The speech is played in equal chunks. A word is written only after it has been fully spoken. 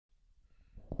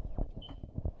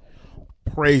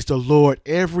Praise the Lord,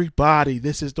 everybody.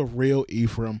 This is the real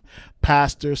Ephraim,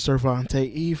 Pastor Servante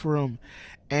Ephraim.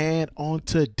 And on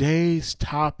today's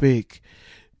topic,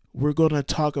 we're going to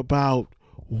talk about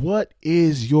what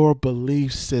is your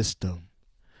belief system.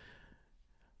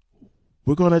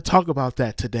 We're going to talk about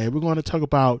that today. We're going to talk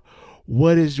about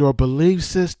what is your belief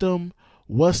system,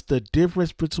 what's the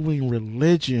difference between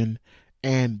religion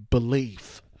and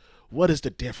belief. What is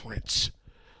the difference?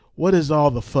 What is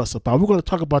all the fuss about? We're going to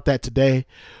talk about that today,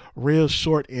 real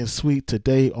short and sweet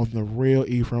today on the Real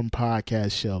Ephraim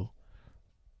Podcast Show.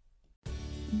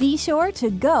 Be sure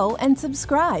to go and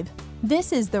subscribe.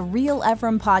 This is the Real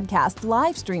Ephraim Podcast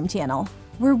live stream channel,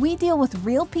 where we deal with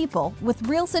real people, with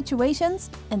real situations,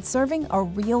 and serving a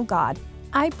real God.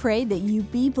 I pray that you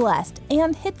be blessed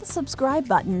and hit the subscribe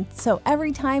button so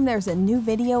every time there's a new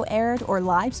video aired or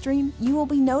live stream, you will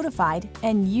be notified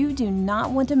and you do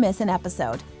not want to miss an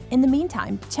episode. In the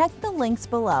meantime, check the links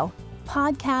below.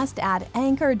 Podcast at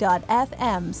anchor.fm/The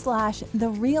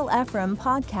Real Ephraim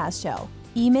Podcast Show.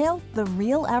 Email The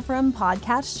Real Ephraim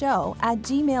Podcast Show at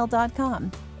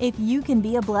gmail.com. If you can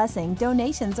be a blessing,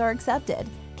 donations are accepted.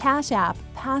 Cash App,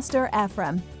 Pastor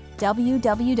Ephraim.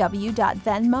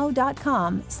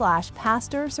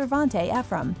 www.venmo.com/Pastor Servante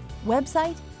Ephraim.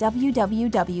 Website,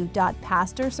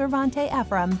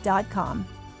 www.pastorservanteephraim.com.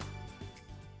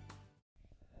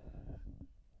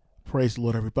 Praise the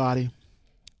Lord, everybody.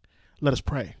 Let us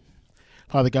pray.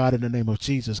 Father God, in the name of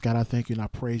Jesus, God, I thank you and I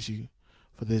praise you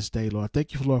for this day, Lord.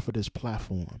 Thank you, Lord, for this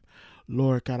platform.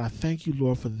 Lord God, I thank you,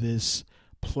 Lord, for this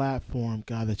platform,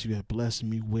 God, that you have blessed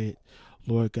me with,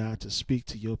 Lord God, to speak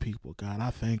to your people, God.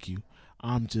 I thank you.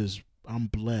 I'm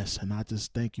blessed, and I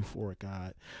just thank you for it,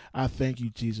 God. I thank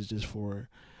you, Jesus, just for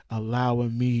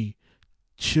allowing me,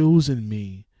 choosing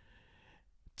me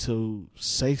to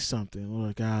say something,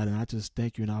 Lord God, and I just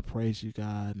thank you and I praise you,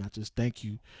 God, and I just thank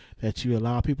you that you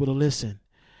allow people to listen.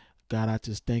 God, I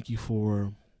just thank you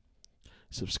for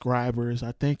subscribers.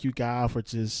 I thank you, God, for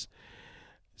just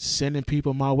sending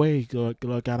people my way, Lord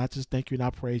God. I just thank you and I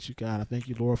praise you, God. I thank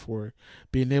you, Lord, for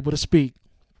being able to speak.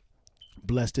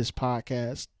 Bless this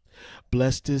podcast.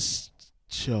 Bless this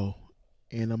show.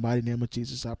 In the mighty name of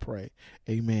Jesus, I pray.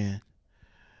 Amen.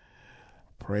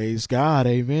 Praise God.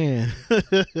 Amen.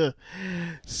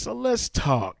 So let's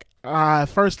talk.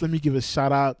 First, let me give a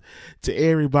shout out to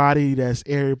everybody that's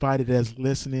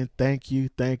listening. Thank you.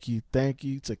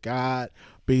 To God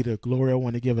be the glory. I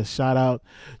want to give a shout out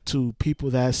to people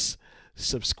that's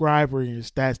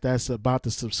subscribers, that's about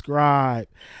to subscribe.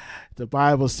 The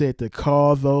Bible said to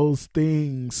call those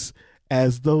things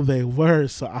as though they were.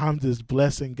 So I'm just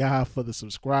blessing God for the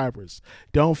subscribers.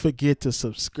 Don't forget to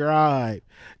subscribe.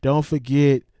 Don't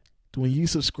forget, when you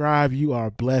subscribe, you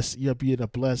are blessed. You're being a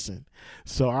blessing.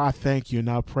 So I thank you and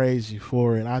I praise you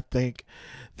for it. Thank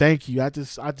you. I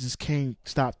just can't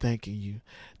stop thanking you.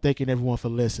 Thanking everyone for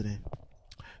listening.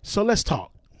 So let's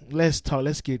talk. Let's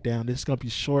get down. This is going to be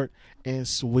short and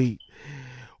sweet.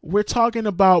 We're talking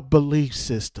about belief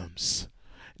systems.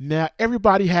 Now,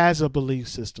 everybody has a belief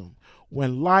system.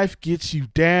 When life gets you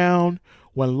down,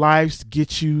 when life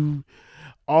gets you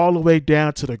all the way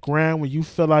down to the ground, when you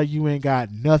feel like you ain't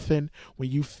got nothing, when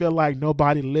you feel like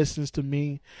nobody listens to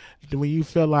me, when you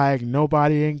feel like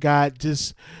nobody ain't got,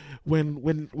 just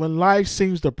when life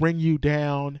seems to bring you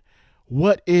down,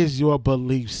 what is your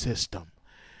belief system?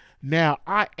 Now,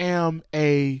 I don't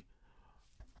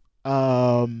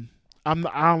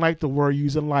like the word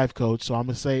using life coach, so I'm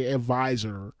gonna say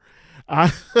advisor.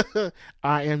 I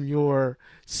am your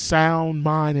sound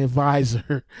mind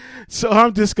advisor. So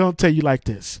I'm just going to tell you like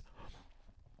this.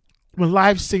 When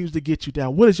life seems to get you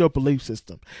down, what is your belief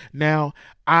system? Now,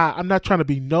 I'm not trying to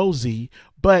be nosy,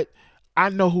 but I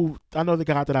know the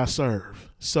God that I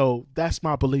serve. So that's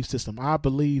my belief system. I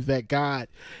believe that God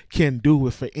can do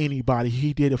it for anybody.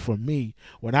 He did it for me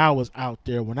when I was out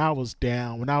there, when I was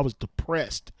down, when I was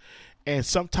depressed. And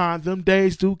sometimes them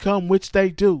days do come, which they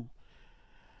do.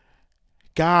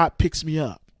 God picks me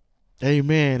up.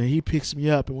 Amen. And he picks me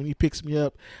up. And when he picks me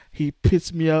up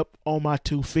on my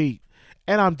 2 feet.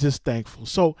 And I'm just thankful.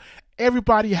 So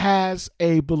everybody has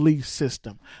a belief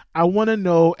system. I want to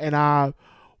know, and I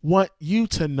want you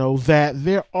to know, that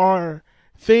there are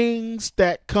things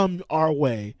that come our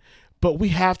way, but we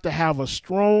have to have a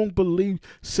strong belief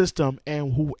system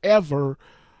and whoever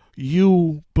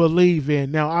you believe in.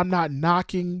 Now, I'm not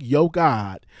knocking your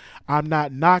God. I'm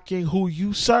not knocking who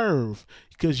you serve,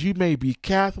 because you may be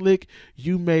Catholic,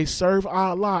 you may serve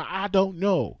Allah, I don't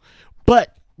know.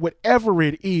 But whatever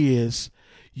it is,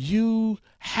 you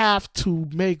have to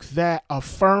make that a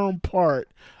firm part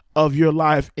of your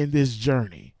life in this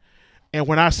journey. And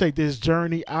when I say this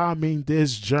journey, I mean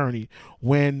this journey.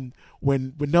 When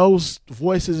those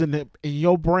voices in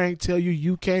your brain tell you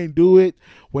you can't do it,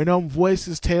 when them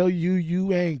voices tell you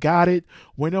you ain't got it,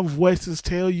 when them voices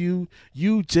tell you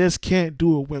you just can't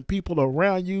do it, when people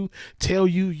around you tell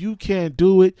you you can't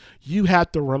do it, you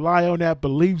have to rely on that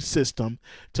belief system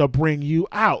to bring you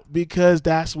out, because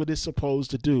that's what it's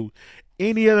supposed to do.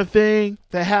 Any other thing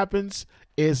that happens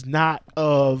is not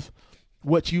of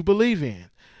what you believe in.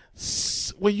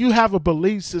 When you have a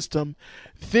belief system,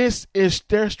 this is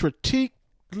their strategic.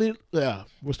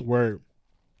 What's the word?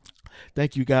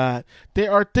 Thank you, God.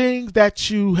 There are things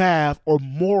that you have, or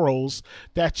morals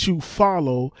that you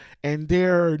follow, and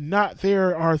there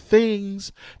are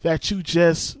things that you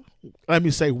just, let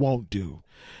me say, won't do.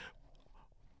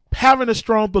 Having a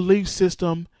strong belief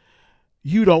system,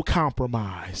 you don't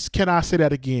compromise. Can I say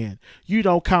that again? You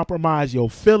don't compromise your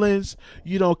feelings.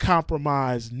 You don't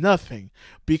compromise nothing,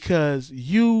 because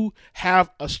you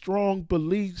have a strong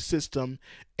belief system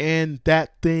in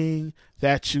that thing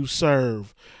that you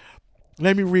serve.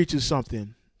 Let me read you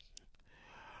something.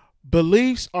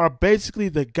 Beliefs are basically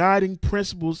the guiding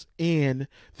principles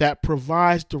that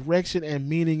provides direction and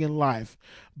meaning in life.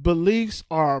 Beliefs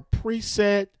are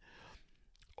preset,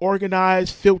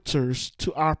 organized filters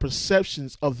to our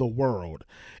perceptions of the world,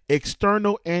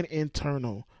 external and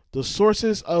internal. The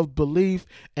sources of belief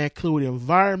include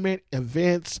environment,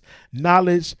 events,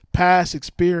 knowledge, past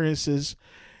experiences,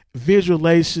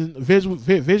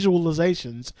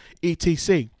 visualizations,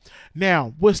 etc.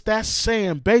 Now, what that's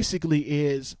saying basically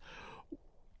is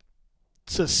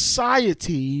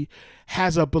society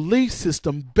has a belief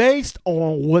system based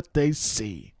on what they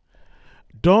see.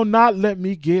 Do not let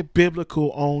me get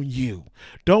biblical on you.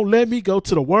 Don't let me go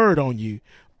to the word on you,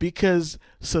 because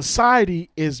society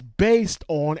is based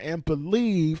on and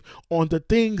believe on the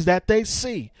things that they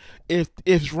see. If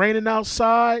it's raining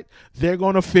outside, they're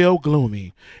going to feel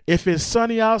gloomy. If it's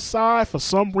sunny outside, for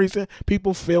some reason,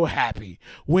 people feel happy.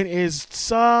 When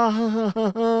it's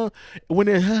outside,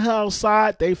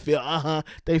 they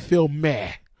feel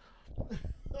mad.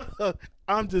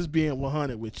 I'm just being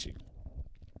 100 with you.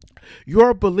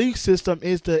 Your belief system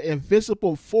is the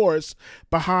invisible force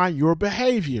behind your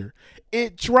behavior.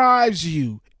 It drives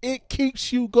you. It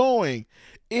keeps you going.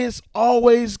 It's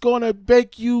always going to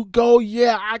make you go,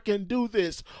 yeah, I can do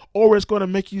this. Or it's going to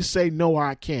make you say, no,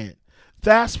 I can't.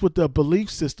 That's what the belief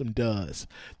system does.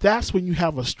 That's when you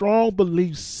have a strong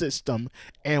belief system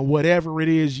and whatever it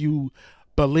is you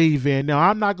believe in. Now,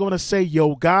 I'm not going to say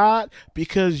yo God,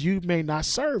 because you may not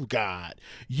serve God.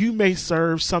 You may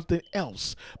serve something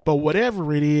else. But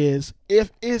whatever it is,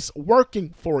 if it's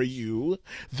working for you,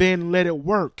 then let it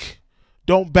work.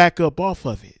 Don't back up off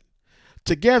of it.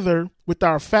 Together with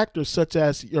our factors such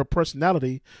as your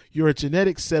personality, your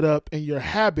genetic setup, and your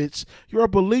habits, your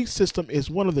belief system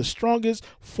is one of the strongest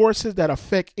forces that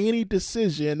affect any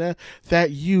decision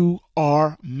that you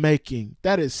are making.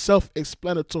 That is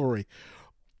self-explanatory.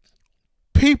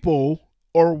 People,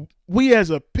 or we as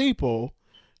a people,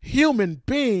 human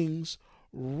beings,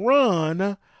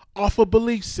 run off a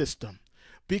belief system,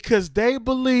 because they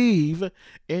believe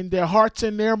in their hearts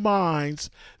and their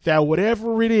minds that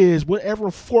whatever it is,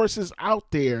 whatever force is out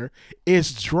there,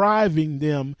 is driving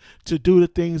them to do the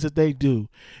things that they do.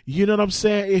 You know what I'm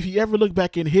saying? If you ever look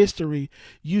back in history,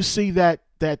 you see that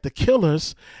the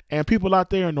killers and people out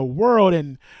there in the world,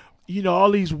 and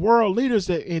all these world leaders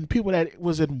and people that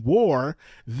was in war,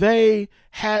 they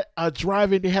had a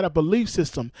driving, they had a belief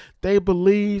system. They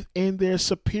believed in their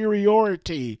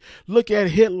superiority. Look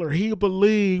at Hitler. He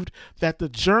believed that the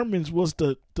Germans was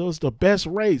the best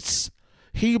race.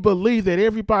 He believed that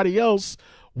everybody else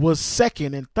was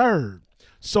second and third.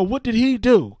 So what did he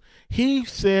do? He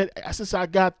said, since I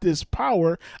got this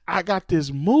power, I got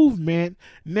this movement,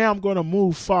 now I'm going to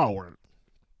move forward.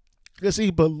 Because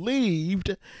he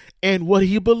believed in what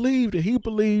he believed. And he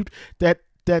believed that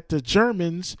the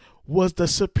Germans was the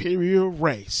superior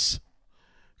race.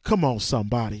 Come on,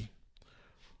 somebody.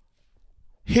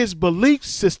 His belief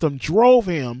system drove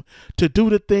him to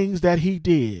do the things that he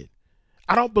did.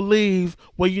 I don't believe,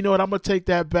 well, you know what, I'm going to take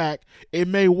that back. It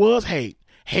was hate.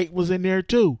 Hate was in there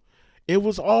too. It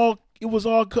was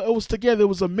together. It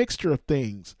was a mixture of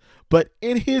things. But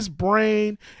in his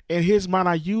brain and his mind,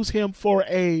 I use him for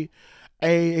a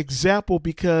example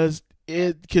because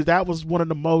that was one of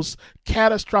the most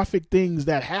catastrophic things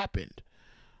that happened.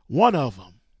 One of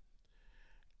them.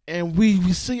 And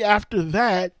we see after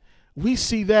that, we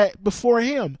see that before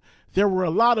him, there were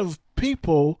a lot of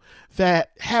people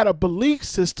that had a belief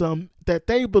system that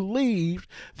they believed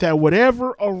that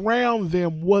whatever around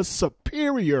them was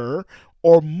superior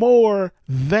or more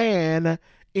than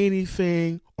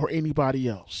anything or anybody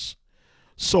else.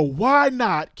 So why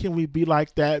not can we be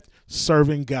like that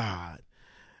serving God?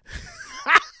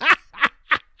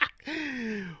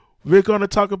 We're going to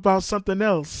talk about something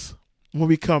else when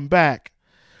we come back.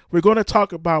 We're going to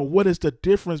talk about what is the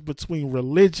difference between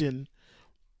religion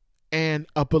and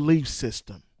a belief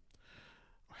system.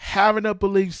 Having a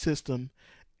belief system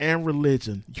and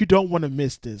religion. You don't want to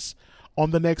miss this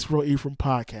on the next Real Ephraim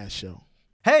podcast show.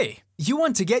 Hey, you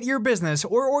want to get your business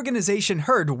or organization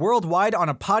heard worldwide on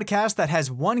a podcast that has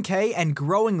 1K and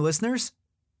growing listeners?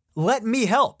 Let me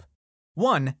help.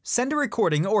 1. Send a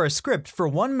recording or a script for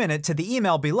 1 minute to the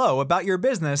email below about your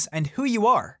business and who you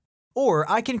are. Or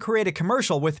I can create a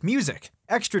commercial with music,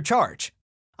 extra charge.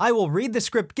 I will read the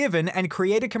script given and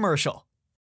create a commercial.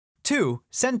 2.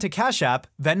 Send to Cash App,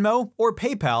 Venmo, or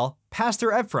PayPal,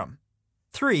 Pastor Ephraim.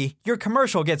 3. Your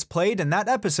commercial gets played in that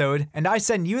episode, and I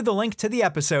send you the link to the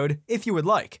episode if you would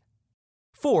like.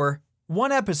 4.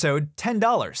 1 episode,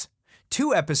 $10.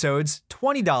 2 episodes,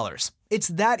 $20. It's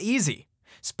that easy.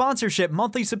 Sponsorship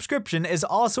monthly subscription is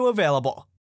also available.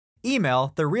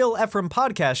 Email the Real Ephraim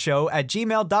Podcast Show at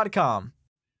gmail.com.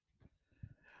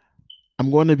 I'm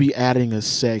going to be adding a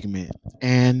segment,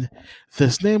 and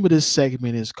the name of this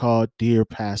segment is called Dear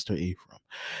Pastor Ephraim.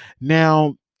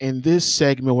 Now, in this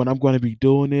segment, what I'm going to be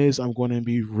doing is I'm going to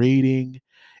be reading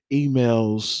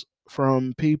emails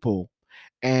from people.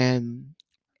 And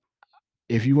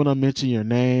if you want to mention your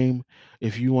name,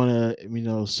 if you want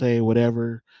to, say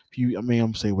whatever,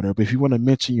 I'm say whatever, but if you want to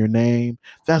mention your name,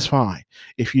 that's fine.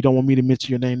 If you don't want me to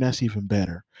mention your name, that's even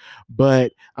better.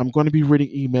 But I'm going to be reading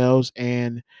emails,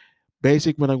 and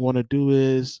basically what I'm going to do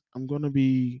is I'm going to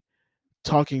be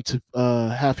talking to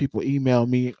have people email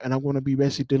me, and I'm going to be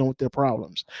basically dealing with their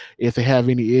problems. If they have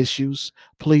any issues,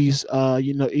 please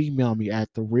email me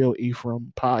at the Real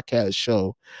Ephraim Podcast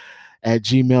Show at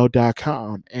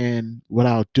gmail.com. And what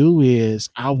I'll do is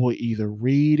I will either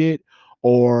read it,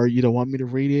 or you don't want me to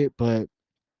read it, but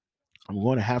I'm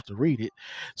going to have to read it.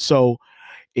 So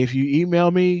if you email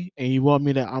me and you want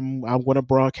me to, I'm going to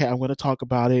broadcast, I'm going to talk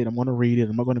about it, I'm going to read it,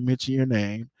 I'm not going to mention your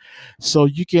name. So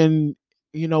you can,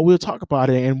 we'll talk about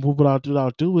it. And what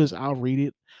I'll do is I'll read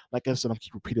it. Like I said, I'm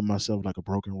keep repeating myself like a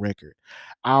broken record.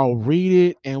 I'll read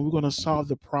it, and we're going to solve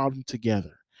the problem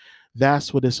together.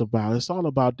 That's what it's about. It's all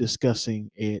about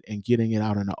discussing it and getting it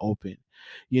out in the open.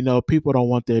 People don't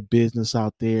want their business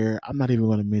out there. I'm not even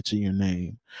going to mention your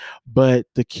name. But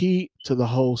the key to the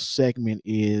whole segment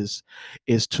is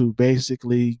to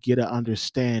basically get an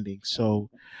understanding. So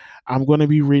I'm going to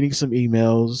be reading some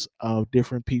emails of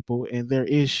different people and their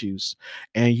issues.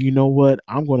 And you know what?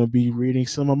 I'm going to be reading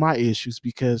some of my issues,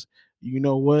 because you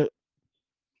know what?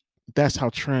 That's how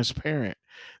transparent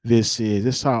this is.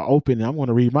 This is how open. I'm going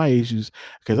to read my issues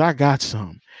because I got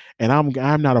some, and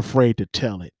I'm not afraid to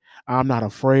tell it. I'm not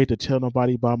afraid to tell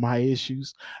nobody about my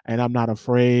issues, and I'm not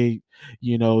afraid,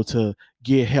 to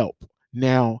get help.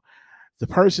 Now, the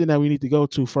person that we need to go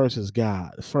to first is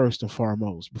God, first and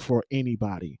foremost, before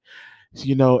anybody.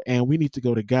 And we need to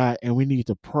go to God, and we need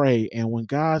to pray. And when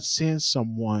God sends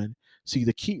someone, this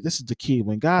is the key.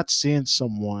 When God sends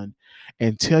someone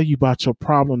and tell you about your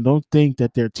problem, don't think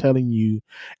that they're telling you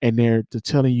and they're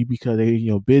telling you because they're in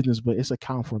your business, but it's a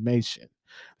confirmation.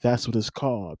 That's what it's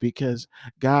called, because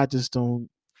God just don't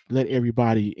let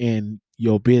everybody in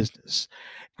your business,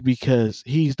 because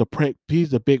he's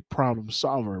the big problem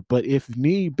solver. But if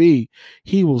need be,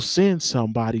 he will send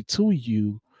somebody to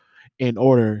you in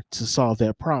order to solve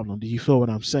that problem. Do you feel what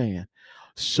I'm saying?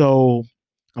 So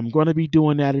I'm going to be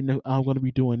doing that. I'm going to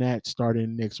be doing that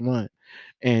starting next month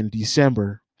in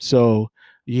December. So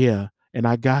yeah, and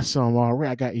I got some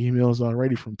already. I got emails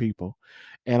already from people,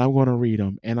 and I'm going to read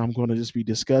them, and I'm going to just be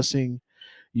discussing,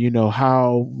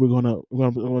 how we're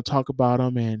gonna talk about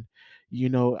them. And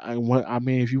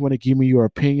if you want to give me your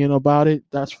opinion about it,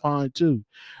 that's fine too,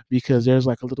 because there's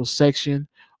like a little section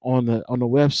on the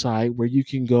website where you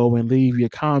can go and leave your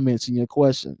comments and your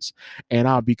questions, and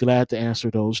I'll be glad to answer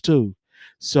those too.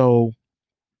 So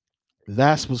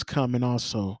that's what's coming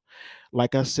also.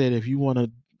 Like I said, if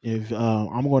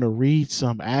I'm going to read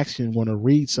some action, want to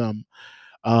read some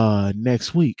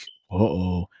next week.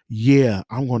 Yeah,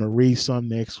 I'm going to read some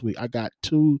next week. I got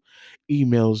 2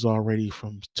 emails already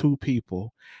from 2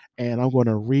 people, and I'm going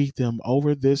to read them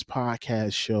over this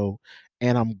podcast show,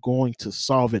 and I'm going to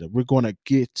solve it. We're going to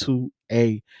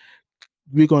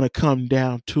come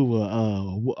down to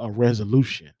a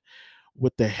resolution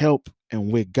with the help and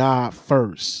with God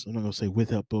first. I'm not going to say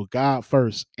with help, but God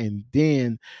first. And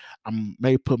then I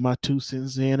may put my 2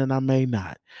 cents in, and I may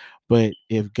not. But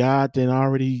if God then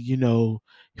already,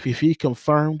 if he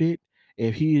confirmed it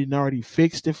If he didn't already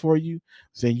fixed it for you,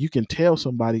 then you can tell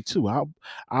somebody too.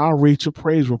 I'll read your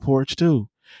praise reports too.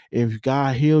 If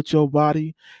God healed your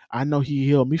body, I know he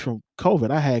healed me from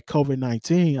COVID. I had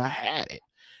COVID-19. I had it.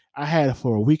 I had it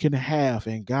for a week and a half,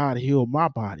 and God healed my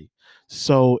body.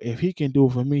 So if he can do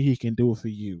it for me, he can do it for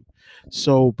you.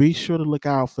 So be sure to look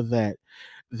out for that.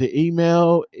 The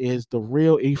email is the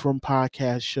real Ephraim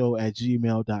podcast show at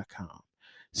gmail.com.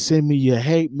 Send me your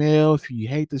hate mail if you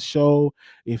hate the show,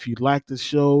 if you like the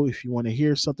show, if you want to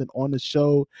hear something on the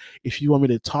show, if you want me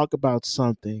to talk about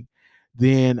something,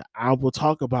 then I will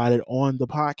talk about it on the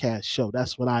podcast show.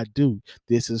 That's what I do.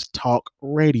 This is talk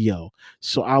radio.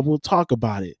 So I will talk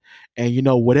about it. And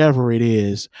whatever it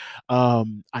is, I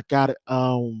got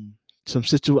some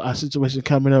situation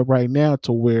coming up right now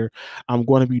to where I'm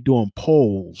going to be doing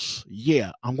polls.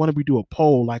 Yeah, I'm going to be doing a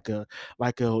poll I'm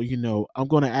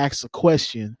going to ask a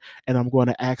question and I'm going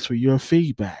to ask for your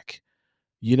feedback.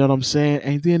 You know what I'm saying?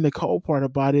 And then the cool part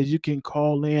about it is you can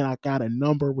call in. I got a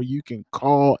number where you can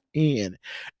call in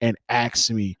and ask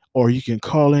me, or you can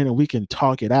call in and we can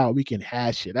talk it out. We can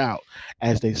hash it out,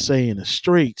 as they say in the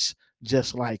streets,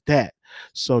 just like that.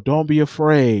 So don't be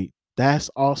afraid. That's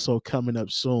also coming up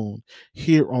soon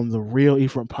here on the Real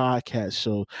Ephraim podcast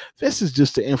show. This is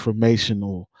just the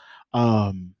informational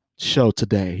show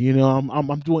today.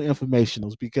 I'm doing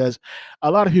informationals because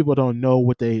a lot of people don't know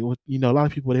a lot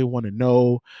of people, they want to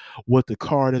know what the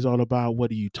card is all about. What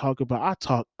do you talk about? I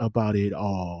talk about it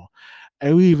all.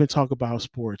 And we even talk about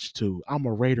sports too. I'm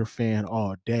a Raider fan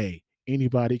all day.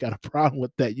 Anybody got a problem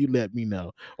with that, you let me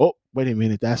know. Oh, wait a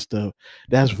minute. That's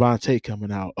Vontae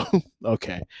coming out.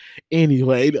 Okay.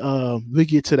 Anyway, we'll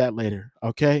get to that later.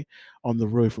 Okay. On the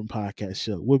Real Ephraim podcast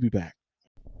show. We'll be back.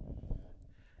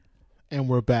 And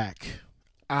we're back.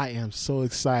 I am so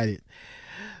excited.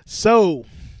 So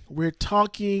we're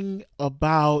talking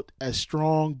about a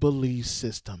strong belief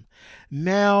system.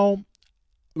 Now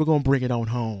we're going to bring it on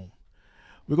home.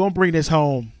 We're going to bring this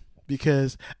home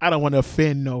because I don't want to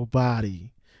offend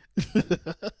nobody.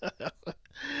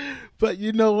 But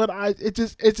you know what?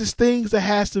 It's just things that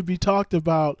has to be talked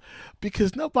about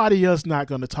because nobody else not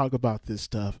going to talk about this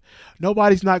stuff.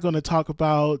 Nobody's not going to talk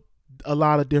about a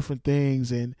lot of different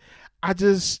things. And I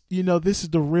just, this is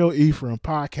the Real Ephraim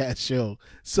podcast show.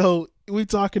 So we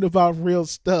talking about real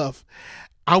stuff.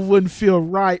 I wouldn't feel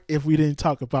right if we didn't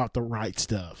talk about the right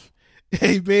stuff.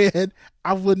 Amen.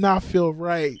 I would not feel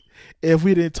right if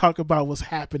we didn't talk about what's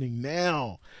happening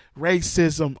now.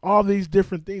 Racism, all these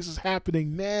different things is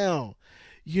happening now.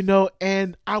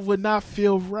 And I would not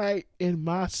feel right in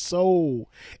my soul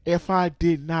if I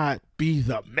did not be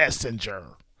the messenger.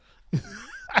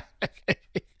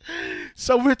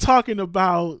 So we're talking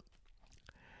about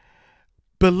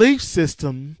belief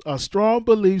system, a strong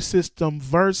belief system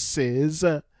versus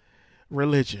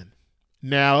religion.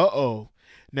 Now,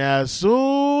 as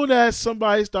soon as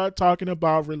somebody start talking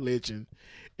about religion,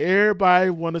 everybody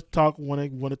want to talk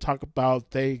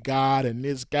about they God and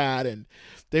this God, and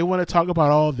they want to talk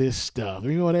about all this stuff.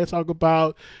 They talk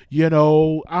about,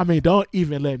 don't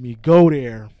even let me go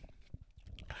there.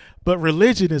 But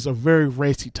religion is a very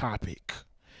racy topic.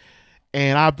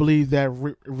 And I believe that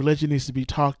religion needs to be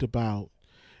talked about.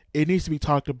 It needs to be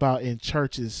talked about in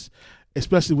churches,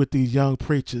 especially with these young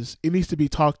preachers. It needs to be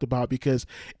talked about because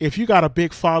if you got a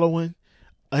big following,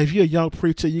 if you're a young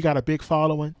preacher, you got a big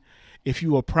following. If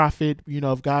you a prophet,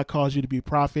 if God calls you to be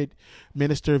prophet,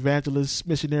 minister, evangelist,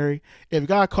 missionary, if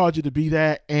God called you to be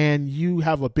that and you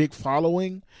have a big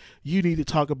following, you need to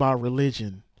talk about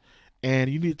religion and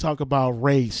you need to talk about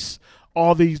race.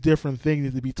 All these different things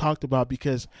need to be talked about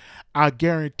because I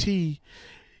guarantee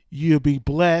you'll be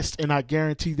blessed and I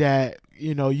guarantee that,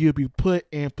 you'll be put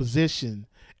in position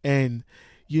and,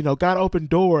 God opened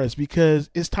doors because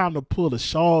it's time to pull the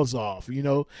shawls off.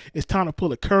 It's time to pull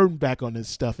the curtain back on this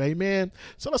stuff. Amen.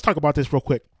 So let's talk about this real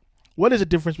quick. What is the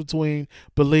difference between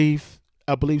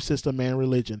a belief system and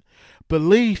religion?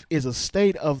 Belief is a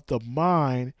state of the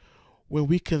mind when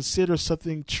we consider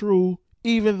something true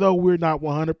even though we're not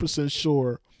 100%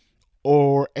 sure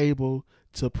or able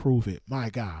to prove it.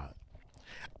 My God.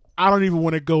 I don't even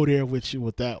want to go there with you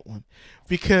with that one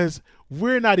because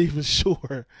we're not even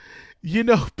sure.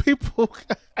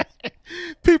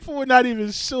 People are not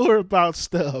even sure about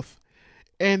stuff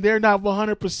and they're not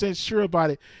 100% sure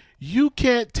about it. You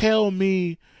can't tell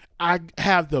me I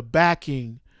have the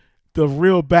backing, the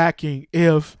real backing,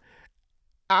 if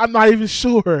I'm not even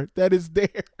sure that it's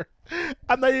there.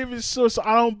 I'm not even sure. So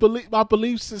I don't believe my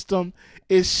belief system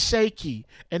is shaky.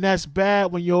 And that's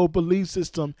bad when your belief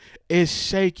system is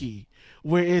shaky,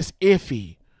 where it's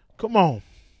iffy. Come on.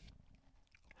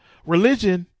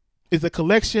 Religion is a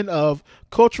collection of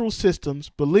cultural systems,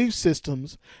 belief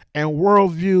systems, and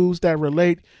worldviews that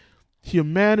relate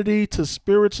humanity to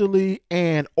spiritually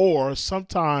and or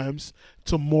sometimes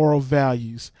to moral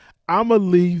values. I'm going to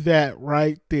leave that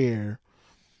right there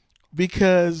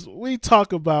because we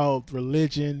talk about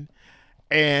religion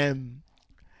and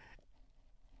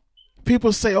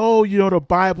people say, oh, the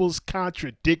Bible's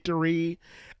contradictory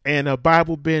and the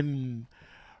Bible been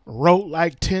wrote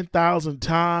like 10,000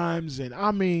 times. And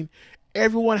I mean,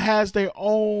 everyone has their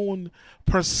own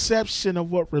perception of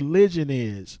what religion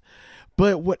is.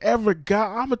 But whatever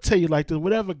God, I'm going to tell you like this,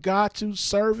 whatever God you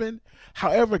serving,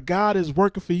 however God is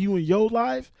working for you in your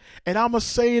life, and I'm going to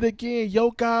say it again,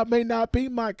 your God may not be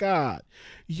my God.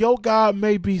 Your God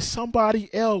may be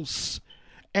somebody else.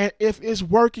 And if it's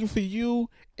working for you,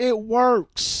 it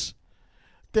works.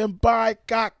 Then by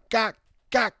God,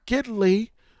 Gidley,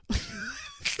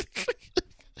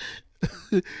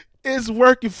 it's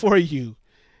working for you.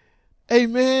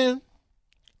 Amen.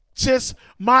 Just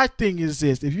my thing is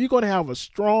this: if you're going to have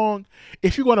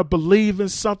if you're going to believe in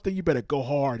something, you better go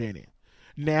hard in it.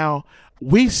 Now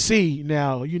we see you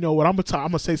know what I'm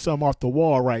gonna say something off the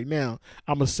wall right now.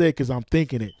 I'm gonna say it because I'm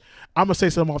thinking it. I'm gonna say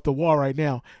something off the wall right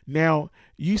now. Now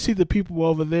you see the people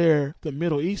over there, the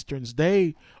Middle Easterns,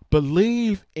 they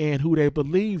believe in who they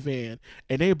believe in,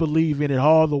 and they believe in it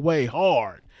all the way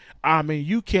hard. I mean,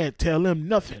 you can't tell them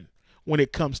nothing when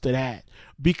it comes to that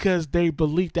because they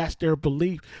believe, that's their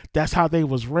belief. That's how they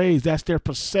was raised. That's their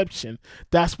perception.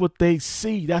 That's what they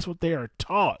see. That's what they are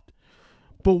taught.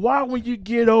 But why when you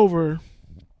get over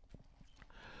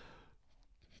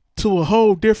to a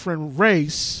whole different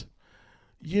race,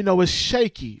 it's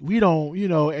shaky. We don't,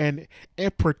 and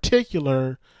in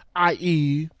particular,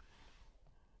 i.e.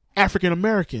 African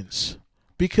Americans.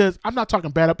 Because I'm not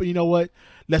talking bad about, you know what?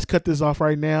 Let's cut this off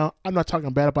right now. I'm not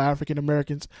talking bad about African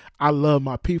Americans. I love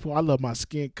my people. I love my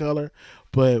skin color.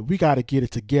 But we got to get it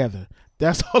together.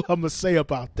 That's all I'm going to say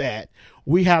about that.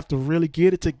 We have to really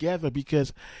get it together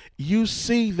because you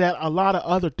see that a lot of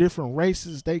other different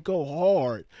races, they go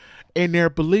hard in their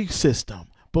belief system.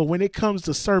 But when it comes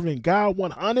to serving God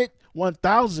 100,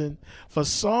 1,000, for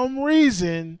some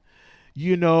reason,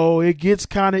 it gets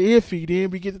kind of iffy.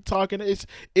 Then we get to talking.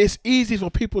 It's easy for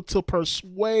people to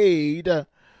persuade. And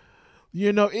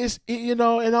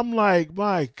I'm like,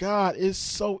 my God, it's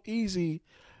so easy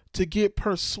to get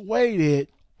persuaded.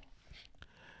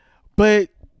 But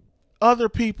other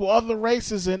people, other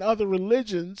races, and other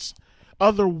religions,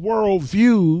 other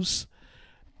worldviews,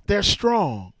 they're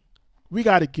strong. We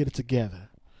got to get it together.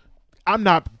 I'm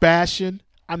not bashing.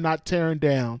 I'm not tearing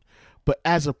down. But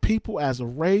as a people, as a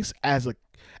race, as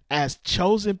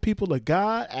chosen people of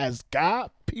God, as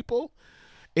God people,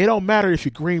 it don't matter if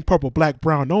you're green, purple, black,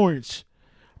 brown, orange.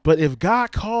 But if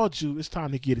God called you, it's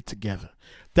time to get it together.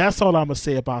 That's all I'm going to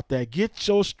say about that. Get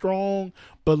your strong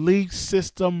belief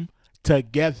system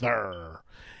together.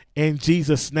 In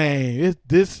Jesus' name.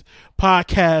 This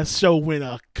podcast show went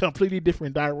a completely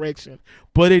different direction,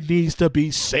 but it needs to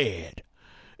be said.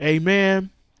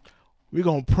 Amen. We're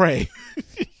going to pray.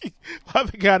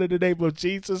 Father God, in the name of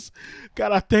Jesus,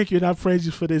 God, I thank you and I praise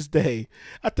you for this day.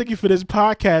 I thank you for this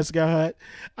podcast, God.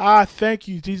 I thank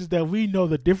you, Jesus, that we know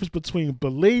the difference between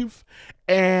belief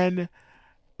and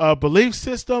belief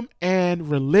system and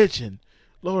religion.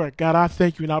 Lord God, I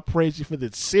thank you and I praise you for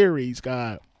this series,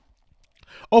 God.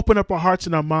 Open up our hearts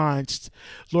and our minds,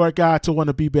 Lord God, to want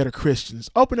to be better Christians.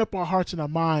 Open up our hearts and our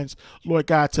minds, Lord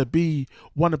God, to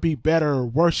want to be better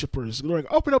worshipers. Lord,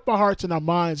 open up our hearts and our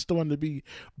minds to want to be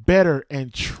better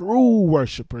and true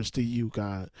worshipers to you,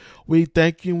 God. We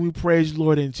thank you and we praise you,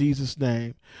 Lord, in Jesus'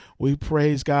 name. We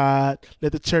praise God.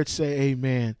 Let the church say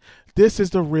amen. This is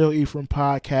the Real Ephraim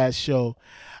Podcast Show.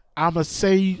 I'm going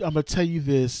to tell you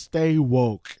this. Stay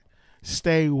woke.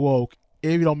 Stay woke.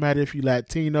 It don't matter if you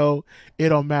Latino. It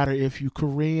don't matter if you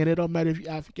Korean. It don't matter if you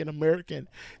African American.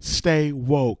 Stay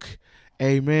woke.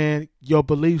 Amen. Your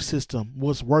belief system,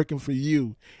 what's working for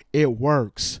you, it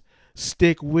works.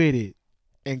 Stick with it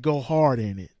and go hard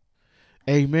in it.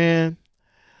 Amen.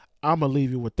 I'm going to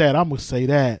leave you with that. I'm going to say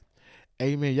that.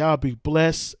 Amen. Y'all be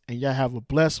blessed and y'all have a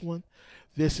blessed one.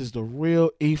 This is the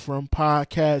Real Ephraim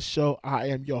Podcast Show. I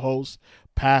am your host,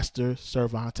 Pastor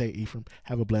Cervante Ephraim.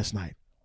 Have a blessed night.